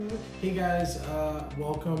Hey guys,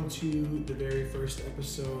 welcome to the very first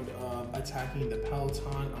episode of Attacking the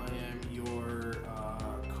Peloton. I am your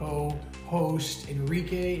co-host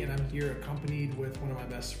Enrique, and I'm here accompanied with one of my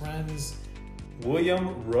best friends,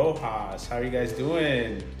 William Rojas. How are you guys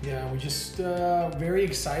doing? Yeah, we're just very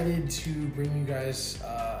excited to bring you guys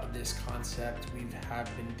this concept. We have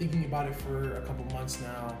been thinking about it for a couple months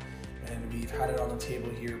now, and we've had it on the table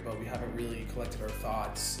here, but we haven't really collected our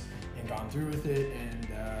thoughts and gone through with it, and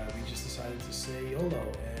we just decided to say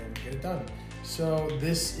YOLO and get it done. So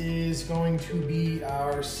this is going to be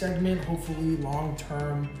our segment, hopefully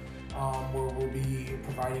long-term, where we'll be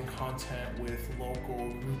providing content with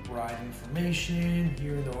local group ride information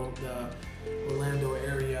here in the Orlando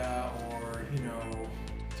area, or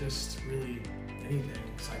just really anything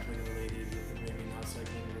cycling related, maybe not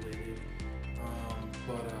cycling related.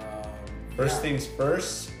 First things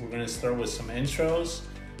first, we're gonna start with some intros.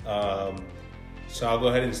 So I'll go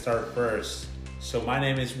ahead and start first. So my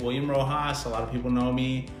name is William Rojas. A lot of people know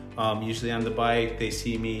me. Usually on the bike, they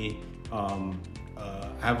see me. I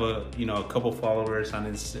have a couple followers on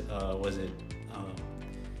what's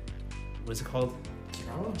it called?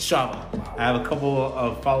 Strava. Wow. I have a couple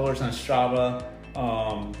of followers on Strava.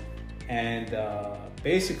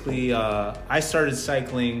 Basically, I started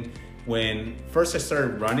cycling when first I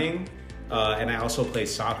started running. And I also played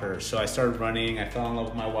soccer. So I started running, I fell in love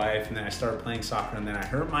with my wife, and then I started playing soccer, and then I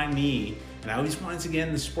hurt my knee. And I always wanted to get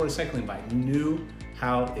into the sport of cycling, but I knew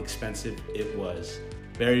how expensive it was.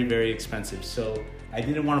 Very, very expensive. So I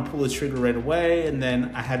didn't want to pull the trigger right away, and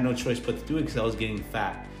then I had no choice but to do it because I was getting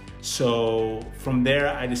fat. So from there,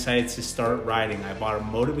 I decided to start riding. I bought a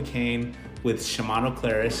Motorbicane with Shimano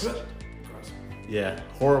Claris. Yeah,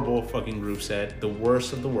 horrible fucking group set. The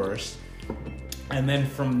worst of the worst. And then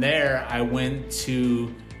from there, I went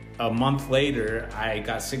to, a month later, I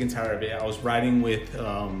got sick and tired of it. I was riding with,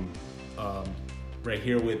 right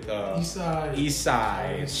here with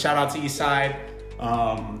Eastside. Shout out to Eastside.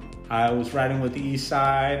 I was riding with the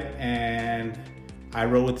Eastside, and I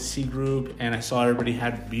rode with the C Group, and I saw everybody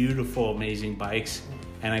had beautiful, amazing bikes,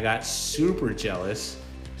 and I got super jealous.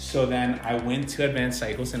 So then I went to Advanced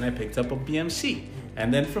Cycles, and I picked up a BMC.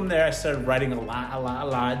 And then from there, I started riding a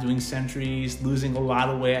lot, doing centuries, losing a lot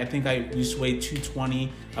of weight. I think I used to weigh 220.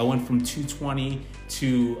 I went from 220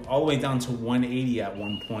 to all the way down to 180 at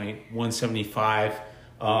one point, 175.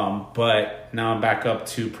 But now I'm back up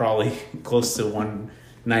to probably close to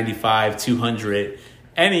 195, 200.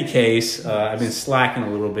 Any case, I've been slacking a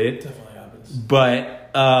little bit. Definitely happens. But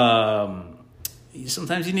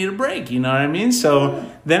sometimes you need a break, you know what I mean? So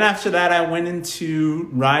then after that, I went into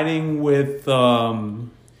riding with UCF.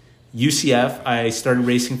 I started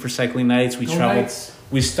racing for Cycling Knights.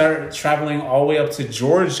 We started traveling all the way up to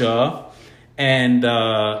Georgia, and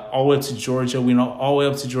all the way up to Georgia. We went all the way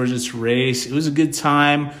up to Georgia to race. It was a good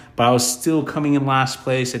time, but I was still coming in last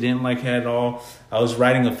place. I didn't like it at all. I was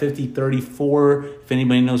riding a 50-34. If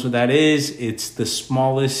anybody knows what that is, it's the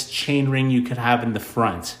smallest chain ring you could have in the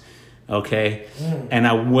front. Okay, and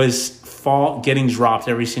I was getting dropped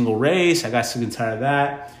every single race. I got sick and tired of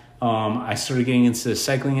that. I started getting into the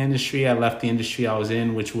cycling industry. I left the industry I was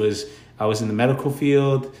in, which was I was in the medical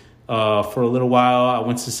field for a little while. I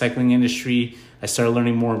went to the cycling industry. I started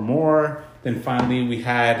learning more and more. Then finally,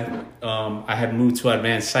 I had moved to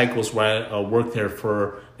Advanced Cycles, where I worked there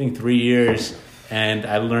for I think 3 years, and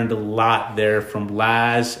I learned a lot there from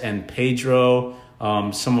Laz and Pedro.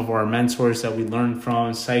 Some of our mentors that we learned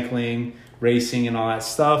from cycling, racing, and all that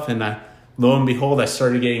stuff. And lo and behold, I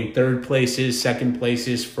started getting third places, second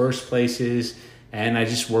places, first places, and I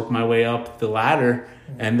just worked my way up the ladder.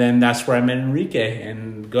 And then that's where I met Enrique.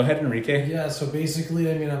 And go ahead, Enrique. Yeah, so basically,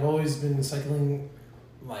 I've always been cycling,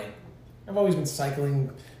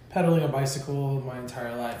 pedaling a bicycle my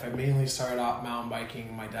entire life. I mainly started out mountain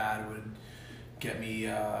biking. My dad would get me,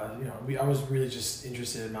 I was really just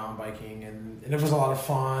interested in mountain biking, and it was a lot of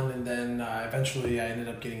fun. And then eventually I ended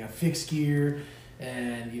up getting a fixed gear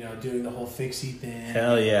and, doing the whole fixie thing.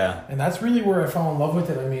 Hell yeah. And that's really where I fell in love with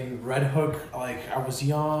it. Red Hook, I was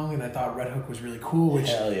young and I thought Red Hook was really cool, which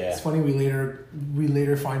Hell yeah. It's funny. We later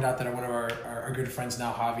find out that one of our good friends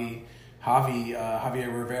now, Javier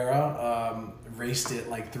Rivera, raced it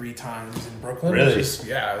 3 times in Brooklyn. Really?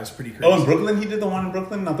 It was pretty crazy. Oh, in Brooklyn? He did the one in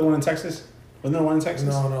Brooklyn, not the one in Texas? Wasn't there one in Texas?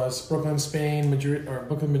 No, it's Brooklyn, Spain, Madrid, a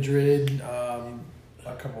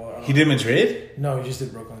couple. He did Madrid? No, he just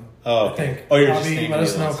did Brooklyn. Oh, okay. I think. Oh, you're just saying. Let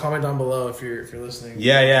us know. Comment down below if you're listening.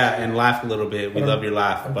 Yeah, and laugh a little bit. We love your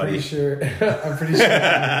laugh, I'm buddy. Pretty sure. I'm pretty sure.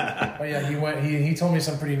 But yeah, he told me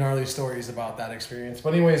some pretty gnarly stories about that experience.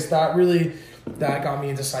 But anyways, that got me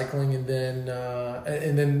into cycling, and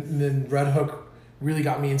then Red Hook really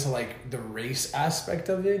got me into like the race aspect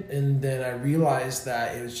of it. And then I realized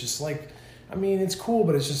that it was just like, I mean, it's cool,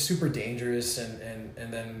 but it's just super dangerous. And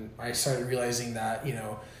then I started realizing that, you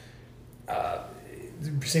know,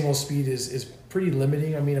 single speed is pretty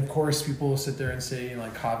limiting. I mean, of course, people sit there and say, you know,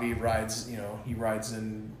 like Kavi rides, you know, he rides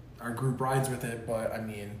and our group rides with it. But I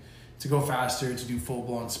mean, to go faster, to do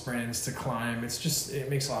full-blown sprints, to climb, it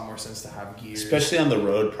makes a lot more sense to have gear. Especially on the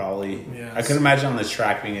road, probably. Yeah. I can imagine on the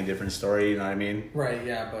track being a different story, you know what I mean? Right,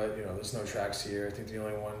 yeah, but, you know, there's no tracks here. I think the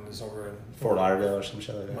only one is over in Fort Lauderdale or some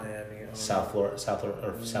shit like that. Miami. South Florida.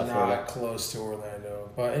 Not close to Orlando.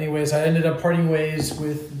 But anyways, I ended up parting ways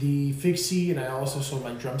with the Fixie, and I also sold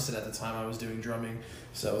my drum set at the time. I was doing drumming,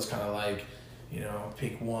 so it was kind of like, you know,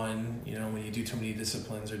 pick one. You know, when you do too many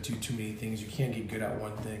disciplines or do too many things, you can't get good at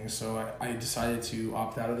one thing. So I decided to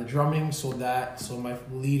opt out of the drumming, sold my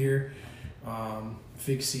leader,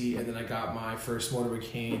 Fixie, and then I got my first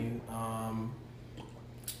Motorbicane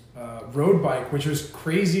road bike, which was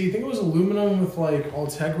crazy. I think it was aluminum with like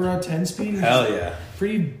Ultegra 10-speed. Hell yeah.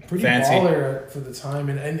 Pretty fancy baller for the time.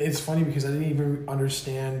 And it's funny because I didn't even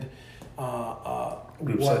understand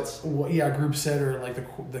group sets. Group set or like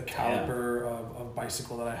the caliber of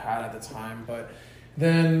bicycle that I had at the time. But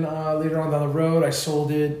then later on down the road, I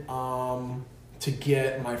sold it to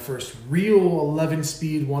get my first real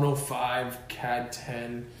 11-speed 105 CAD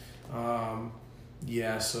 10.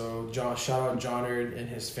 So shout out Johnard and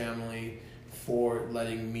his family for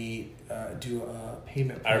letting me do a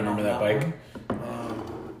payment plan. I remember that bike.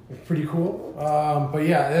 Pretty cool. But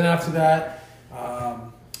yeah, then after that,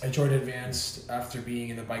 I joined Advanced after being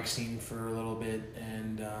in the bike scene for a little bit,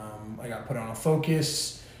 and I got put on a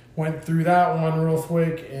Focus, went through that one real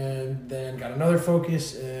quick, and then got another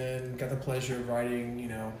Focus and got the pleasure of riding, you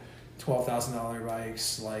know, $12,000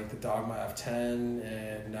 bikes like the Dogma F10,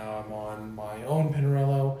 and now I'm on my own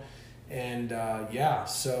Pinarello. And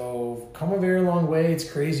so come a very long way.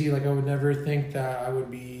 It's crazy. Like, I would never think that I would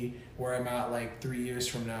be where I'm at like 3 years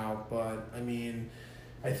from now. But I mean,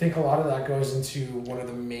 I think a lot of that goes into one of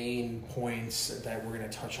the main points that we're going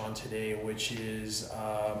to touch on today, which is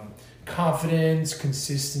confidence,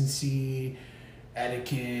 consistency,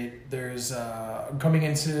 etiquette. There's coming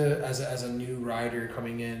into as a new rider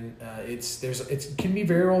coming in, it can be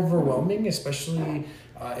very overwhelming, especially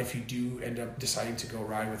if you do end up deciding to go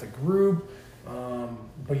ride with a group.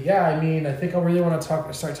 But yeah, I mean, I think I really want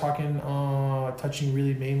to start touching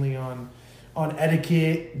really mainly on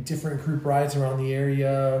etiquette, different group rides around the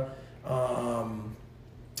area,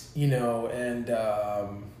 you know, and I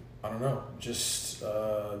don't know, just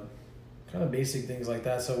kind of basic things like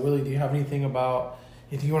that. So Willie, do you have anything you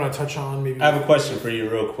want to touch on? Maybe I have a question for you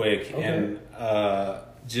real quick. Okay. And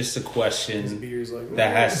just a question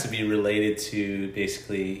that has to be related to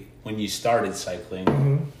basically when you started cycling.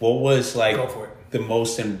 Mm-hmm. What was like the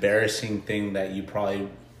most embarrassing thing that you probably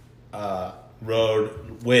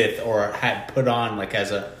rode with or had put on like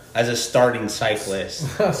as a starting cyclist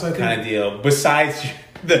kind of deal, besides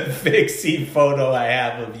the Fixie photo I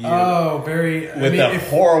have of you? Oh, a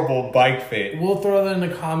horrible bike fit. We'll throw that in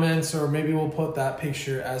the comments, or maybe we'll put that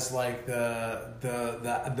picture as like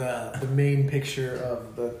the main picture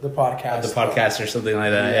of the podcast. The podcast or something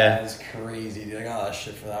like that. Yeah, it's crazy, dude. I got a lot of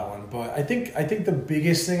shit for that one. But I think the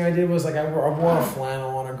biggest thing I did was like I wore a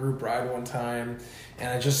flannel on a group ride one time, and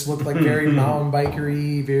I just looked like very mountain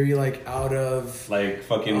bikery, very like out of like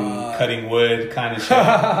fucking cutting wood kind of shit.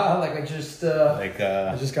 Like I just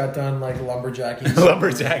got done like lumberjacking. Or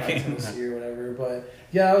whatever. But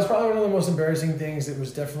yeah, it was probably one of the most embarrassing things. It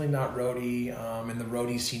was definitely not roadie, and the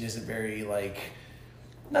roadie scene isn't very like,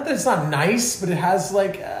 not that it's not nice, but it has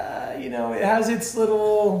like it has its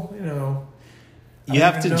little, you know. You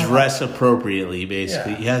have to dress appropriately,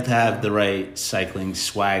 basically. Yeah. You have to have the right cycling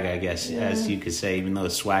swag, I guess, as you could say, even though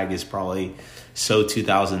swag is probably so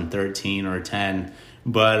 2013 or 10.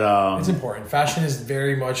 But it's important. Fashion is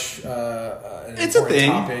very much an it's important a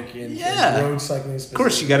thing. Topic in road cycling specifically. Of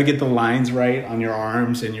course, you got to get the lines right on your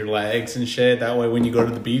arms and your legs and shit. That way, when you go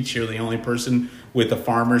to the beach, you're the only person with a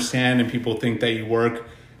farmer's stand, and people think that you work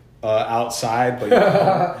outside,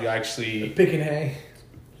 but you actually picking hay.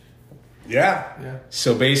 Yeah.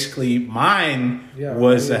 So basically, mine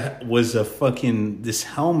was a fucking this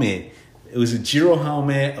helmet. It was a Giro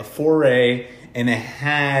helmet, a Foray, and it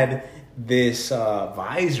had this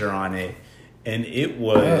visor on it, and it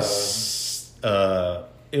was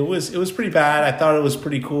pretty bad. I thought it was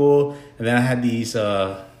pretty cool, and then I had these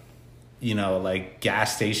like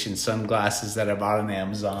gas station sunglasses that I bought on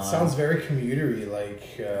Amazon. Sounds very commutery, like.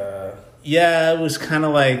 Yeah, it was kind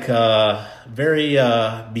of like very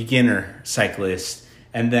beginner cyclist.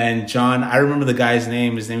 And then John, I remember the guy's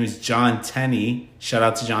name. His name is John Tenney. Shout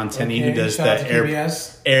out to John Tenney, who does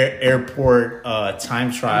the airport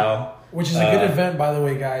time trial. Which is a good event, by the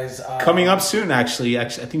way, guys. Coming up soon, actually. I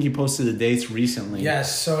think he posted the dates recently.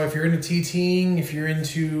 Yes, so if you're into TTing, if you're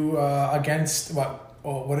into against, how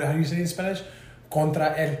do you say it in Spanish?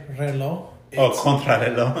 Contra el reloj. Contra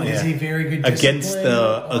el reloj. It's a very good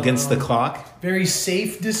discipline. Against the clock. Very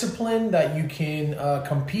safe discipline that you can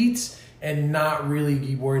compete and not really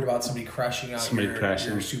be worried about somebody crashing out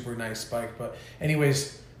your super nice bike. But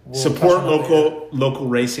anyways, support local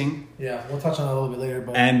racing. Yeah, we'll touch on that a little bit later.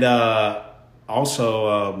 But and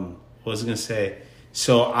also, what was I gonna say?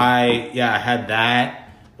 So I had that.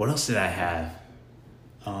 What else did I have?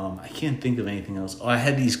 I can't think of anything else. Oh, I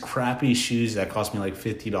had these crappy shoes that cost me like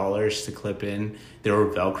 $50 to clip in. They were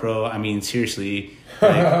Velcro. I mean, seriously,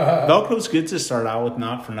 like, Velcro's good to start out with,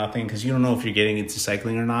 not for nothing, because you don't know if you're getting into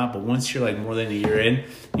cycling or not. But once you're like more than a year in,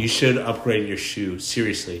 you should upgrade your shoe,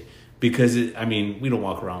 seriously. Because, we don't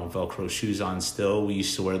walk around with Velcro shoes on still. We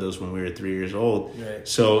used to wear those when we were 3 years old. Right.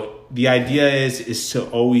 So the idea is to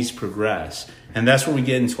always progress. And that's when we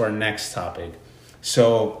get into our next topic.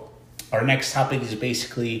 So our next topic is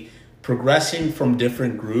basically progressing from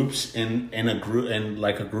different groups in a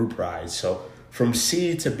group ride. So from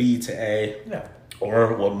C to B to A,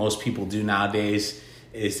 or what most people do nowadays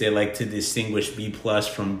is they like to distinguish B plus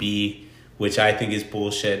from B, which I think is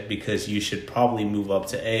bullshit, because you should probably move up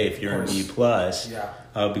to A if you're in B plus.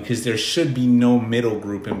 Because there should be no middle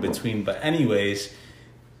group in between. But anyways,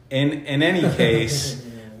 in any case,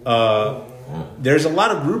 there's a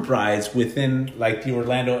lot of group rides within like the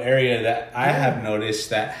Orlando area that I have noticed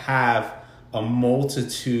that have a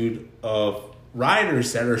multitude of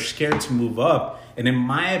riders that are scared to move up. And in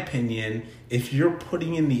my opinion, if you're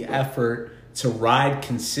putting in the effort to ride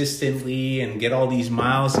consistently and get all these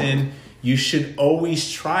miles in, you should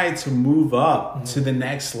always try to move up to the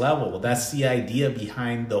next level. That's the idea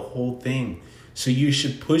behind the whole thing. So you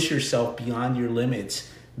should push yourself beyond your limits.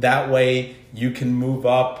 That way you can move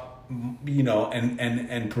up,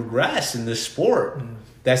 and progress in the sport.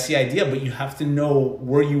 That's the idea. But you have to know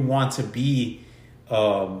where you want to be,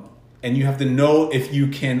 and you have to know if you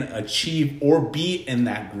can achieve or be in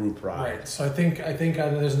that group ride. Right. So I think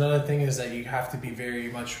there's another thing is that you have to be very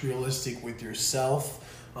much realistic with yourself.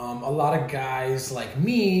 A lot of guys like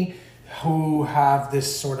me who have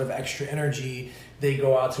this sort of extra energy, they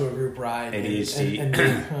go out to a group ride and they think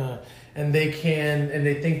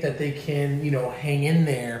that they can, hang in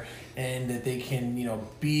there and that they can,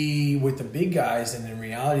 be with the big guys. And in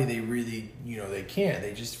reality, they really, they can't.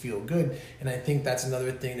 They just feel good. And I think that's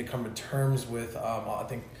another thing to come to terms with. I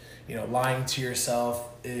think, lying to yourself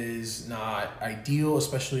is not ideal,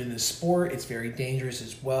 especially in this sport. It's very dangerous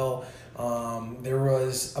as well. There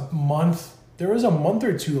was a month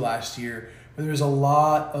or two last year where there was a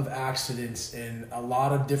lot of accidents in a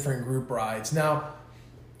lot of different group rides. Now,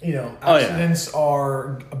 accidents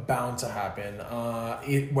are bound to happen.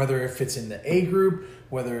 Whether if it's in the A group,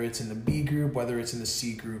 whether it's in the B group, whether it's in the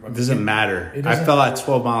C group. It doesn't matter. I fell at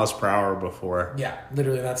 12 miles per hour before. Yeah,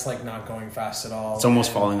 literally, that's like not going fast at all. It's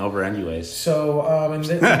almost falling over anyways. So,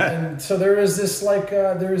 and so there was this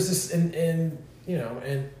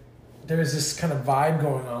there was this kind of vibe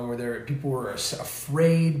going on where people were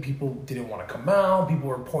afraid, people didn't want to come out, people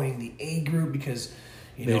were pointing the A group because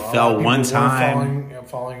they fell one time.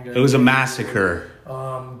 Falling it was a massacre.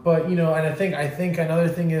 But and I think another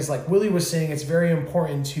thing is, like Willie was saying, it's very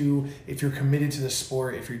important to, if you're committed to the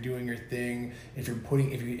sport, if you're doing your thing, if you're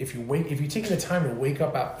taking the time to wake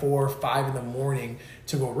up at 4 or 5 in the morning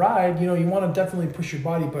to go ride, you want to definitely push your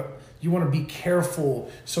body, but you want to be careful.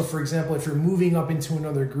 So for example, if you're moving up into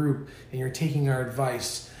another group and you're taking our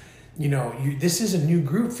advice, this is a new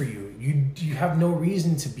group for you. You have no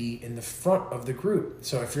reason to be in the front of the group.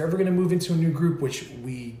 So if you're ever going to move into a new group, which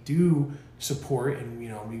we do support, and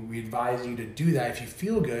we advise you to do that if you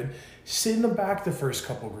feel good, sit in the back the first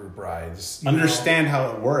couple group rides. Understand how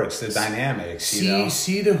it works, the dynamics.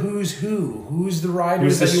 See the who's the rider,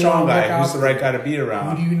 who's the strong guy, who's the right guy to be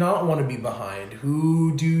around. Who do you not want to be behind?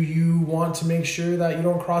 Who do you want to make sure that you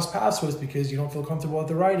don't cross paths with because you don't feel comfortable with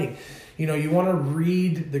the riding? You want to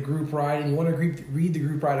read the group ride, and you want to read the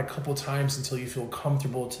group ride a couple times until you feel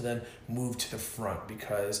comfortable to then move to the front,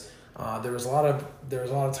 because there was a lot of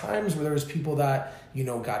times where there was people that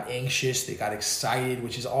got anxious, they got excited,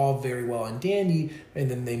 which is all very well and dandy,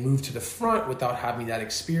 and then they moved to the front without having that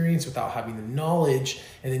experience, without having the knowledge,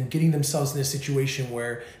 and then getting themselves in a situation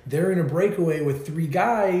where they're in a breakaway with 3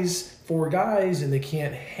 guys, 4 guys and they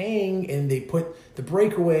can't hang, and they put the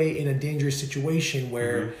breakaway in a dangerous situation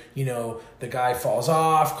where the guy falls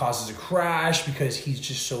off, causes a crash because he's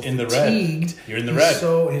just so in fatigued. The red. You're in the red.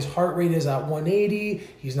 So his heart rate is at 180.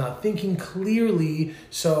 He's not thinking clearly.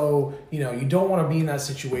 So you don't want to be in that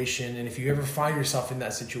situation. And if you ever find yourself in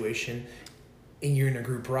that situation, and you're in a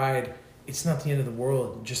group ride, it's not the end of the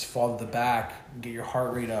world. Just fall to the back, get your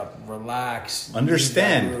heart rate up, relax.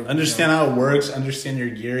 Understand how it works. Understand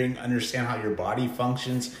your gearing. Understand how your body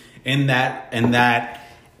functions in that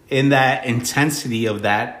intensity of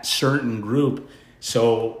that certain group.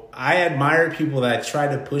 So I admire people that try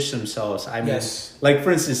to push themselves. I mean, like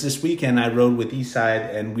for instance, this weekend I rode with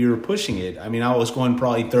Eastside and we were pushing it. I mean, I was going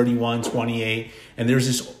probably 31, 28, and there's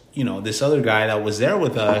this other guy that was there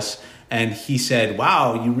with us. And he said,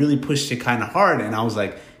 wow, you really pushed it kind of hard. And I was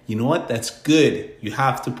like, you know what? That's good. You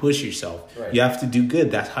have to push yourself. Right. You have to do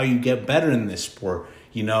good. That's how you get better in this sport.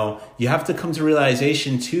 You have to come to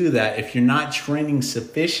realization, too, that if you're not training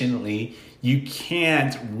sufficiently, you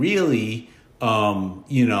can't really,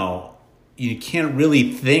 you can't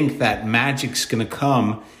really think that magic's going to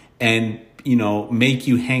come and, make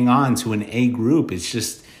you hang on to an A group. It's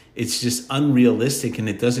just unrealistic, and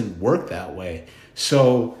it doesn't work that way.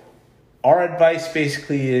 So our advice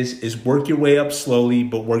basically is work your way up slowly,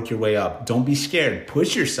 but work your way up. Don't be scared.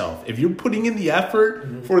 Push yourself. If you're putting in the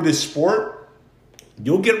effort for this sport,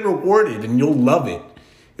 you'll get rewarded and you'll love it.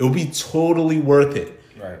 It'll be totally worth it.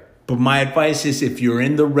 Right. But my advice is if you're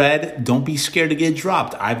in the red, don't be scared to get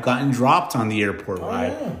dropped. I've gotten dropped on the airport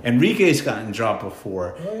ride. Yeah. Enrique's gotten dropped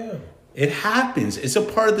before. Oh, yeah. It happens. It's a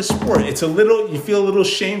part of the sport. You feel a little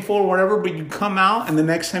shameful or whatever, but you come out, and the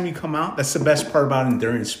next time you come out, that's the best part about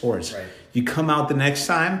endurance sports. Right. You come out the next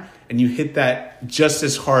time, and you hit that just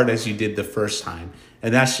as hard as you did the first time.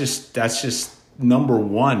 And that's just number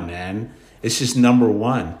one, man. It's just number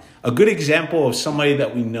one. A good example of somebody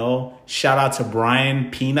that we know, shout out to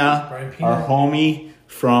Brian Pina, our homie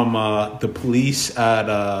from the police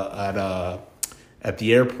at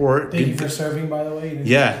the airport. Thank you for serving, by the way.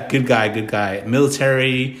 Yeah, good guy.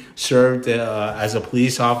 Military, served as a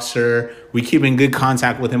police officer. We keep in good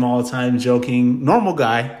contact with him all the time, joking. Normal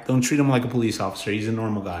guy. Don't treat him like a police officer. He's a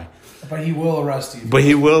normal guy. But he will arrest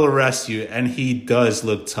you. And he does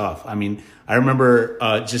look tough. I mean, I remember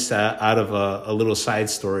just out of a little side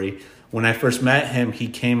story, when I first met him, he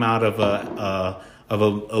came out of a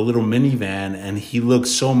little minivan, and he looked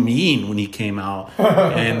so mean when he came out.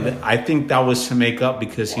 And I think that was to make up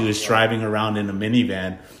because he was driving around in a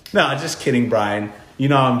minivan. No, just kidding, Brian.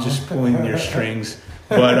 I'm just pulling your strings.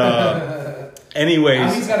 But anyways.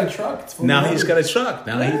 Now he's got a truck.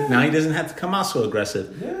 Now he doesn't have to come out so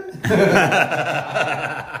aggressive. Yeah.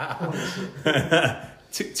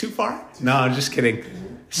 Too far? No, I'm just kidding.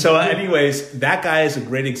 So anyways, that guy is a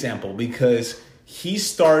great example because he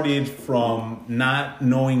started from not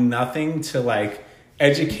knowing nothing to like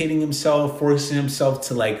educating himself, forcing himself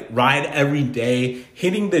to like ride every day,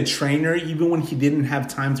 hitting the trainer even when he didn't have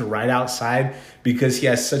time to ride outside because he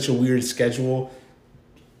has such a weird schedule.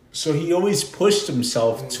 So he always pushed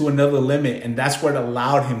himself to another limit, and that's what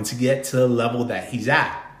allowed him to get to the level that he's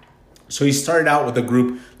at. So he started out with a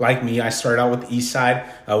group like me. I started out with Eastside.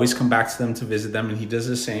 I always come back to them to visit them, and he does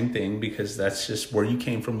the same thing because that's just where you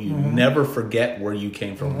came from. You never forget where you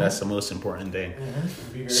came from. That's the most important thing.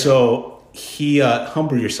 So he,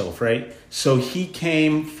 humble yourself, right? So he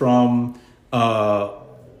came from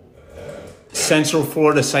Central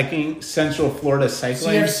Florida Cycling.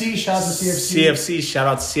 CFC, shout out to CFC. Shout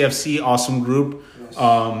out to CFC, awesome group.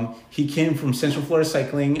 He came from Central Florida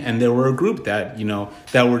Cycling, and they were a group that,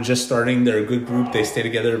 that were just starting. They're a good group. They stay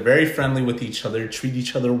together, very friendly with each other, treat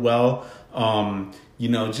each other well.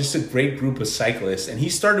 Just a great group of cyclists. And he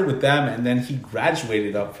started with them, and then he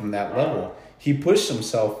graduated up from that level. He pushed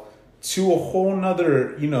himself to a whole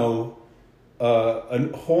nother,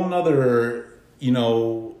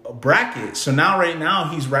 bracket. So right now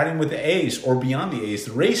he's riding with the A's or beyond the A's,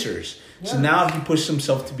 the racers. So now he pushed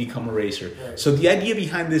himself to become a racer. Right. So the idea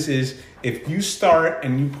behind this is if you start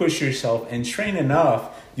and you push yourself and train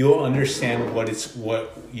enough, you'll understand what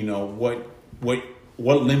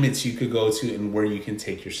limits you could go to and where you can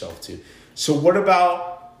take yourself to. So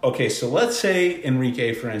so let's say,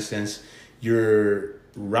 Enrique, for instance, you're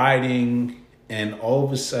riding and all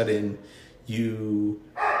of a sudden you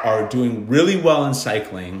are doing really well in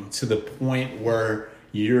cycling to the point where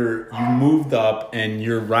you moved up and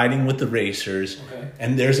you're riding with the racers,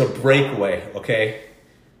 and there's a breakaway, okay?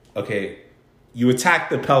 You attack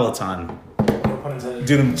the peloton.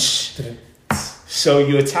 So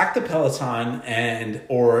you attack the peloton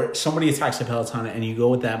or somebody attacks the peloton and you go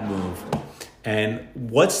with that move. And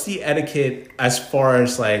what's the etiquette as far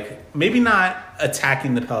as like, maybe not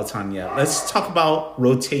attacking the Peloton yet. Let's talk about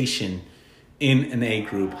rotation in an A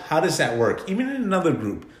group. How does that work? Even in another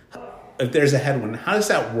group, if there's a headwind, how does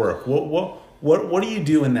that work? What do you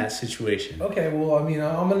do in that situation? Okay, well, I mean,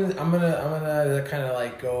 I'm gonna kind of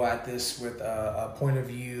like go at this with a point of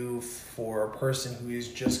view for a person who has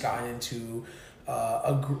just gotten into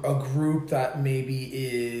a group that maybe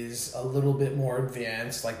is a little bit more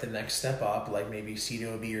advanced, like the next step up, like maybe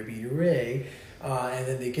C2B or B2A, and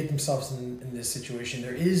then they get themselves in this situation.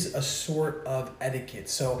 There is a sort of etiquette.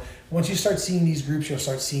 So once you start seeing these groups, you'll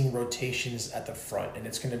start seeing rotations at the front, and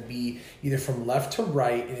it's going to be either from left to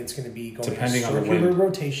right, and it's going to be going depending a on the circular wind.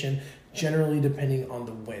 rotation, generally depending on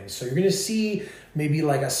the wind. So you're going to see maybe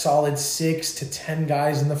like a solid 6 to 10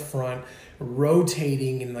 guys in the front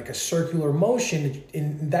rotating in like a circular motion,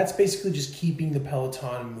 and that's basically just keeping the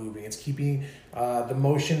Peloton moving. It's keeping the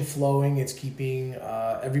motion flowing. It's keeping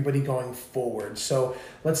everybody going forward. So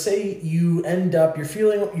let's say you end up you're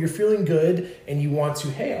feeling good, and you want to,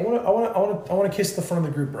 hey, I want to kiss the front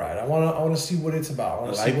of the group ride. I want to see what it's about. I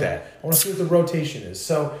want to see what the rotation is.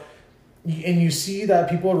 So. And you see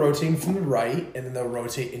that people are rotating from the right, and then they'll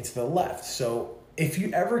rotate into the left. So if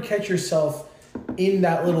you ever catch yourself in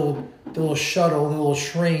that little shuttle, the little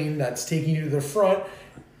train that's taking you to the front,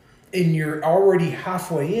 and you're already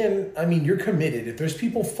halfway in, I mean, you're committed. If there's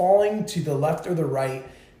people falling to the left or the right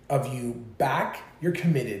of you back, you're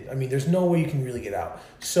committed. I mean, there's no way you can really get out.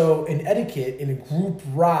 So in etiquette, in a group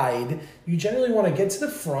ride, you generally want to get to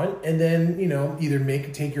the front, and then, either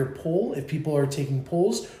take your pull if people are taking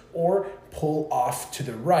pulls, or pull off to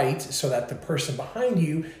the right so that the person behind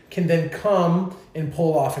you can then come and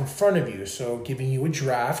pull off in front of you. So giving you a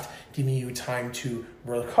draft, giving you time to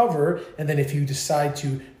recover. And then if you decide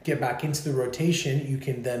to get back into the rotation, you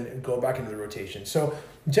can then go back into the rotation. So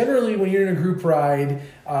generally when you're in a group ride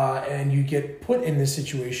and you get put in this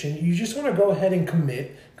situation, you just want to go ahead and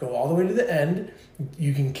commit, go all the way to the end.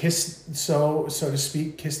 You can kiss, so to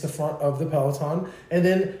speak, kiss the front of the Peloton, and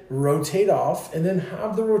then rotate off, and then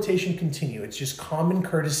have the rotation continue. It's just common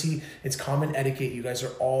courtesy. It's common etiquette. You guys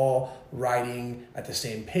are all riding at the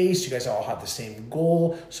same pace. You guys all have the same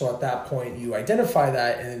goal. So at that point, you identify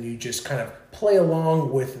that, and then you just kind of play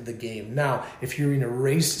along with the game. Now, if you're in a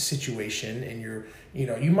race situation and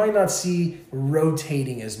you might not see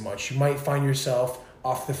rotating as much. You might find yourself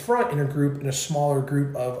off the front in a smaller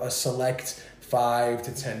group of a select 5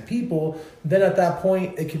 to 10 people. Then at that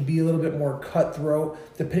point, it can be a little bit more cutthroat,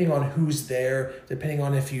 depending on who's there, depending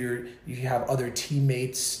on if you have other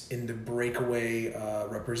teammates in the breakaway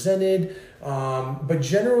represented. But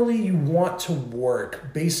generally, you want to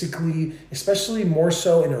work, basically, especially more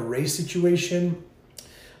so in a race situation.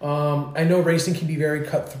 I know racing can be very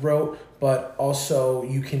cutthroat, but also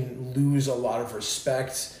you can lose a lot of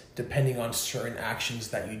respect depending on certain actions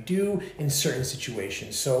that you do in certain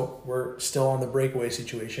situations. So we're still on the breakaway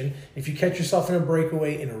situation. If you catch yourself in a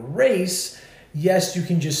breakaway in a race, yes, you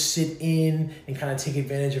can just sit in and kind of take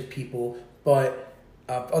advantage of people, but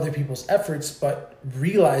other people's efforts, but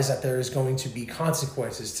realize that there is going to be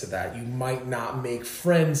consequences to that. You might not make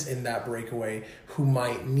friends in that breakaway who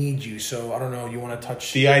might need you. So I don't know, you want to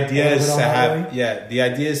touch the idea is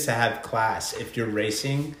to have class. If you're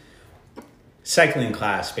racing, cycling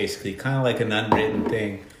class, basically, kind of like an unwritten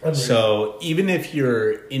thing. So even if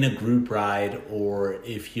you're in a group ride or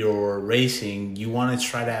if you're racing, you want to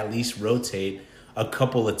try to at least rotate a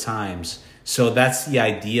couple of times. So that's the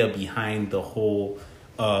idea behind the whole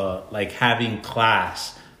having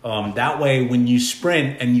class. That way, when you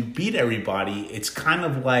sprint and you beat everybody, it's kind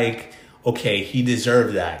of like, okay, he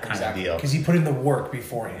deserved that kind of deal. Because he put in the work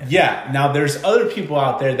beforehand. Yeah. Now, there's other people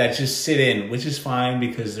out there that just sit in, which is fine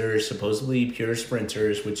because they're supposedly pure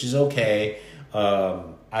sprinters, which is okay.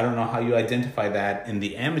 I don't know how you identify that in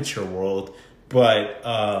the amateur world, but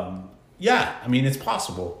it's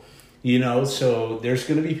possible. So there's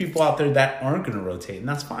going to be people out there that aren't going to rotate, and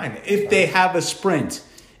that's fine. If they have a sprint,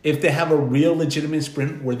 if they have a real legitimate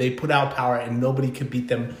sprint where they put out power and nobody can beat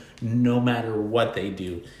them no matter what they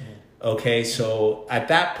do. Okay, so at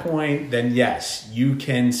that point, then yes, you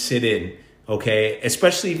can sit in, okay?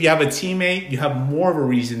 Especially if you have a teammate, you have more of a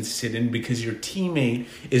reason to sit in because your teammate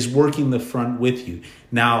is working the front with you.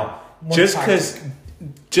 Now, just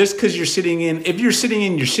because you're sitting in, if you're sitting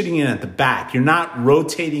in at the back. You're not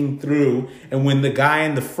rotating through, and when the guy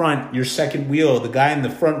in the front, your second wheel, the guy in the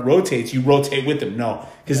front rotates, you rotate with him. No,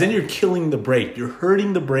 because then you're killing the brake. You're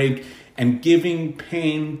hurting the brake and giving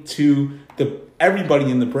pain to everybody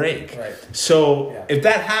in the brake. Right. So if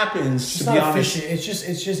that happens, to be honest, it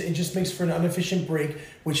just makes for an inefficient brake,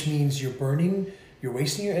 which means you're burning you're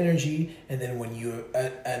wasting your energy, and then when you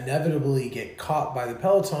inevitably get caught by the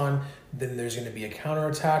Peloton, then there's going to be a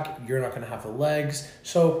counterattack. You're not going to have the legs.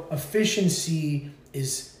 So efficiency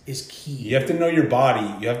is key. You have to know your body.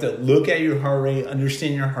 You have to look at your heart rate,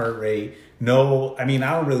 understand your heart rate. I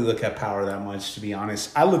don't really look at power that much, to be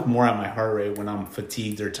honest. I look more at my heart rate when I'm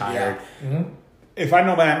fatigued or tired. Yeah. Mm-hmm. If I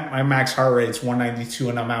know my max heart rate is 192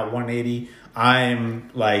 and I'm at 180, I'm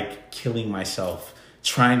like killing myself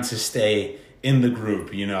trying to stay in the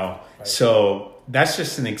group, you know. Right. So that's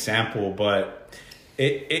just an example, but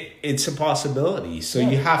it's a possibility. So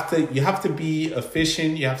you have to be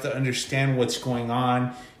efficient. You have to understand what's going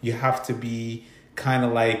on. You have to be kind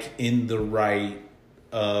of like in the right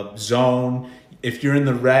zone. If you're in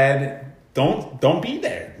the red, don't be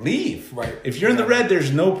there. Leave. Right. If you're in the red,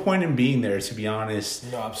 there's no point in being there, to be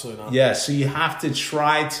honest. No, absolutely not. Yeah, so you have to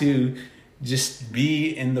try to just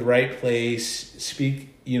be in the right place, speak,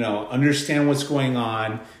 understand what's going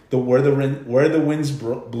on, where the wind's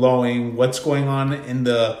blowing, what's going on in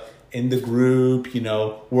the group,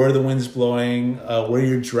 where the wind's blowing, where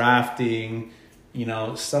you're drafting,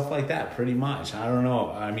 stuff like that, pretty much. I don't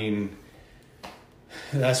know. I mean,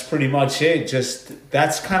 that's pretty much it.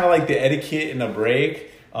 That's kind of like the etiquette in a break.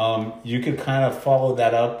 You could kind of follow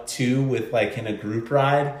that up too with like in a group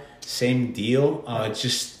ride, same deal.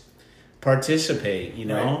 Just participate,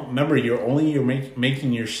 Right. Remember, you're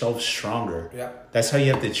making yourself stronger. Yeah. That's how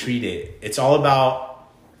you have to treat it. It's all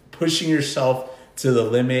about pushing yourself to the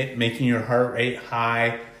limit, making your heart rate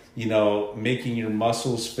high, making your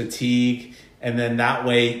muscles fatigue. And then that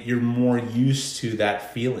way you're more used to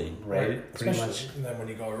that feeling, right? Pretty much. And then when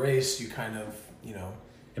you go race, you kind of,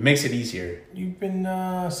 it makes it easier. You've been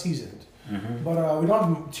seasoned. Mm-hmm. But we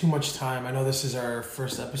don't have too much time. I know this is our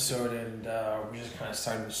first episode, and we're just kind of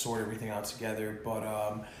starting to sort everything out together.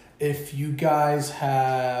 But if you guys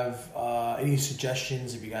have any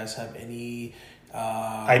suggestions, if you guys have any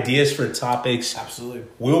ideas for topics, absolutely,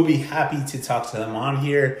 we'll be happy to talk to them on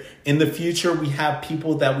here. In the future, we have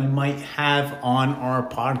people that we might have on our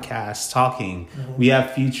podcast talking. Mm-hmm. We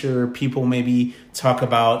have future people maybe talk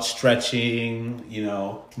about stretching,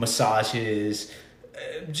 massages,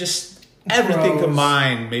 just everything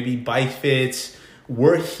combined, maybe bike fits.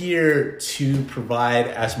 We're here to provide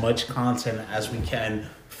as much content as we can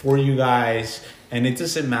for you guys. And it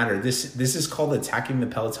doesn't matter. This is called Attacking the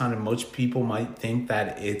Peloton, and most people might think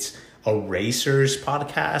that it's a racer's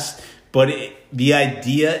podcast. But the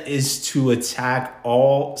idea is to attack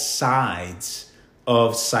all sides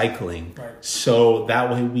of cycling. Right. So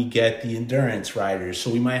that way we get the endurance riders.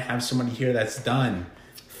 So we might have somebody here that's done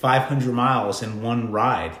 500 miles in one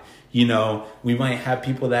ride. We might have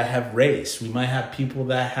people that have raced. We might have people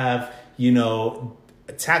that have,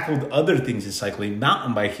 tackled other things in cycling,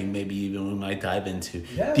 mountain biking, maybe even we might dive into.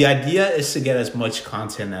 Yeah. The idea is to get as much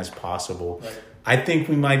content as possible. Right. I think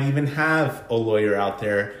we might even have a lawyer out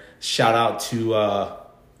there. Shout out to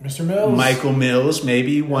Mr. Mills. Michael Mills.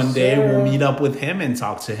 Maybe one day we'll meet up with him and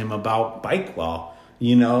talk to him about bike law.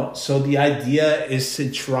 So the idea is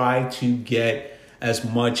to try to get as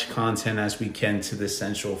much content as we can to the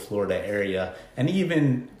Central Florida area and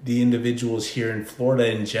even the individuals here in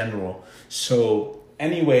Florida in general. So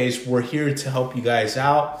anyways, we're here to help you guys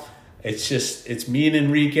out. It's me and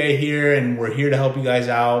Enrique here, and we're here to help you guys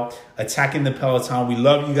out. Attacking the Peloton. We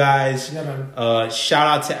love you guys. Yeah, man. Shout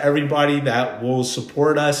out to everybody that will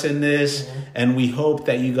support us in this. Mm-hmm. And we hope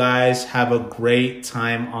that you guys have a great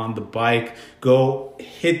time on the bike. Go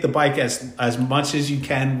hit the bike as much as you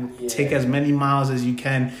can. Yeah. Take as many miles as you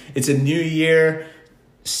can. It's a new year.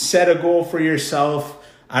 Set a goal for yourself.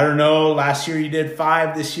 I don't know. Last year you did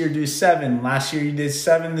 5. This year do 7. Last year you did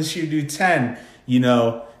 7. This year do 10.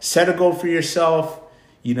 Set a goal for yourself.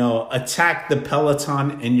 Attack the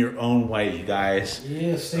Peloton in your own way, you guys.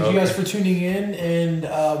 Yes. Thank you guys for tuning in, and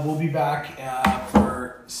we'll be back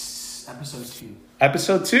for episode 2.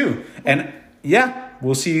 Episode 2. And yeah,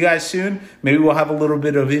 we'll see you guys soon. Maybe we'll have a little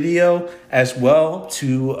bit of video as well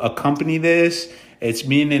to accompany this. It's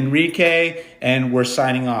me and Enrique, and we're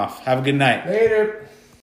signing off. Have a good night. Later.